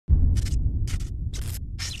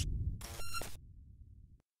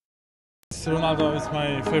Ronaldo is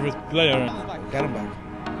my favorite player. Get him back.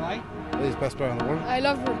 Why? He's the best player in the world. I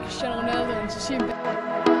love Cristiano Ronaldo and to see him.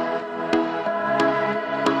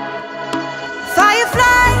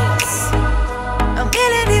 Fireflies, a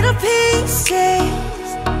million little pieces,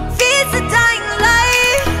 feeds the dying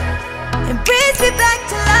light and brings me back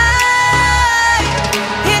to life.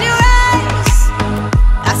 In your eyes,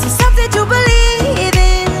 I see something to believe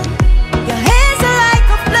in. Your hands are like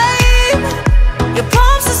a flame, your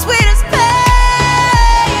palms are sweet as pain.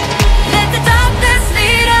 Let the darkness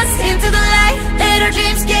lead us into the light. Let our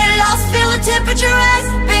dreams get lost, feel the temperature rise.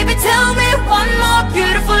 Baby, tell me one more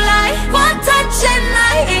beautiful lie. One touch and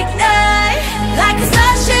I ignite, like a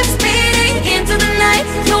starship speeding into the night.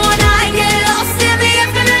 You and I get lost in the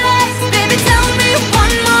infinite light. Baby, tell me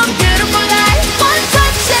one more beautiful lie. One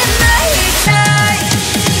touch and I ignite.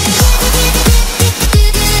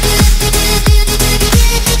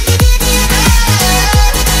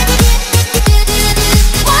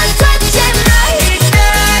 One touch and I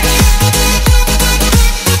ignite.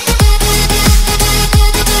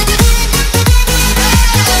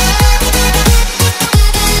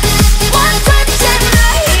 One touch and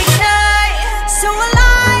I ignite. So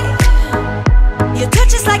alive, your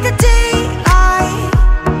touch is like a daylight,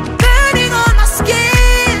 burning on my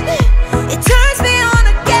skin. It turns me on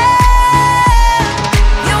again.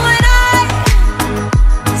 You and I,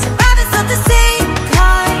 survivors of the same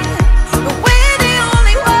kind, but we're the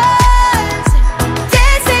only ones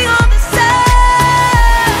dancing on the sun.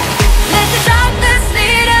 Let the darkness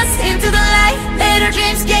lead us into the light. Let our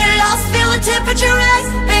dreams get lost, feel the temperature rise.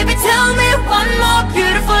 Baby, tell me one more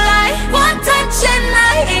beautiful lie. One touch and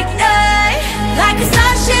I ignite, like a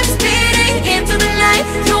starship speeding into the night.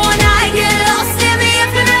 You and I get lost in the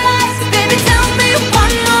infinite light. Baby, tell me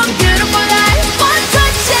one more beautiful lie. One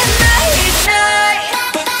touch and I ignite.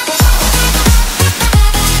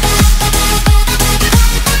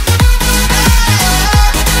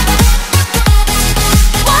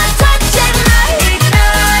 One touch and I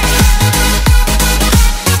ignite.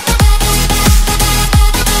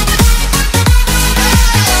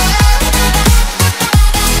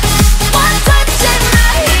 One touch and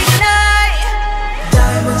I ignite.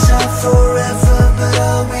 Diamonds are forever, but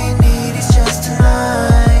all we need is just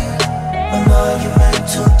tonight. A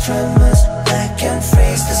monumental tremors that can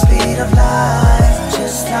freeze the speed of light.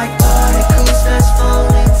 Just like particles that's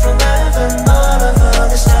falling from heaven, all over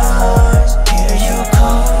the stars. Hear you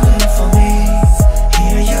calling for me,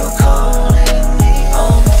 hear you calling me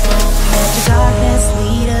on the phone. Let the darkness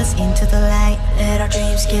lead us into the light. Let our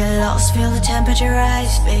dreams get lost, feel the temperature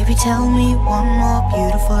rise. Baby, tell me one more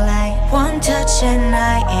beautiful lie. One touch and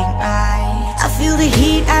I ignite. I feel the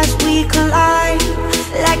heat as we collide,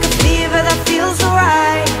 like a fever that feels so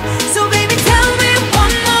right. So baby, tell me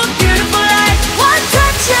one more beautiful lie. One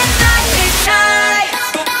touch and I ignite.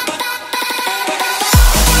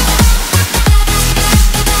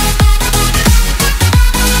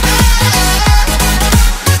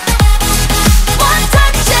 One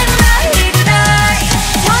touch and I ignite.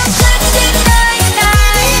 One touch and I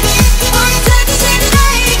ignite. One touch and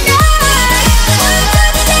I ignite. One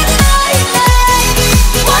touch and I ignite.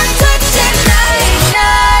 One touch and I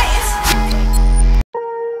ignite.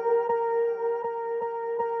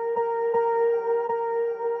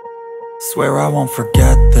 Swear I won't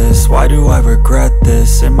forget this, why do I regret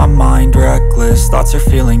this? In my mind reckless, thoughts are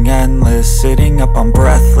feeling endless. Sitting up, I'm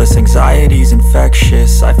breathless, anxiety's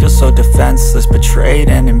infectious. I feel so defenseless, betrayed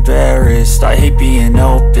and embarrassed. I hate being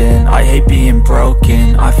open, I hate being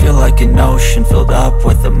broken. I feel like an ocean filled up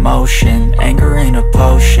with emotion. Anger ain't a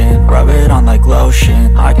potion, rub it on like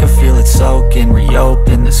lotion. I can feel it soaking,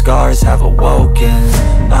 reopen, the scars have awoken.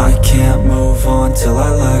 I can't move on till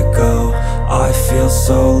I let go. I feel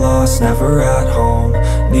so lost, never at home.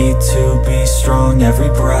 Need to be strong, every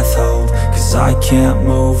breath hold. Cause I can't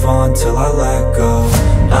move on till I let go.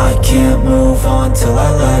 I can't move on till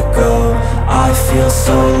I let go. I feel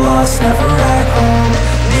so lost, never at home.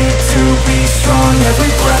 Need to be strong,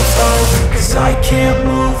 every breath hold. Cause I can't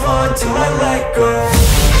move on till I let go.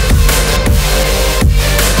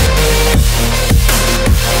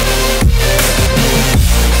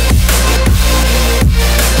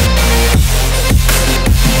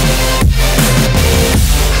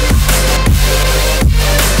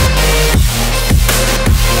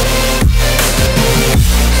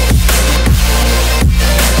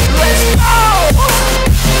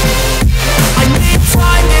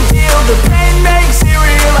 The pain makes it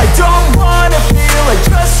real. I don't wanna feel, I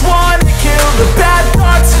just wanna kill the bad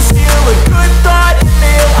thoughts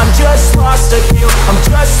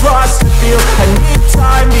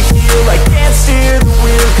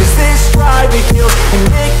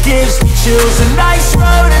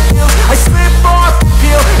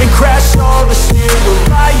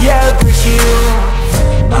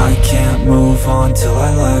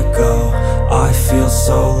feel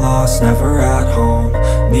so lost, never at home.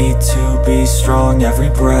 Need to be strong, every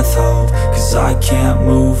breath hold. Cause I can't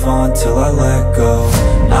move on till I let go.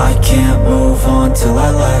 I can't move on till I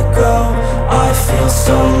let go. I feel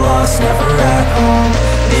so lost, never at home.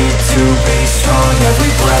 Need to be strong,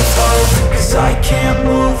 every breath hold. Cause I can't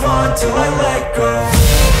move on till I let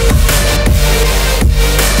go.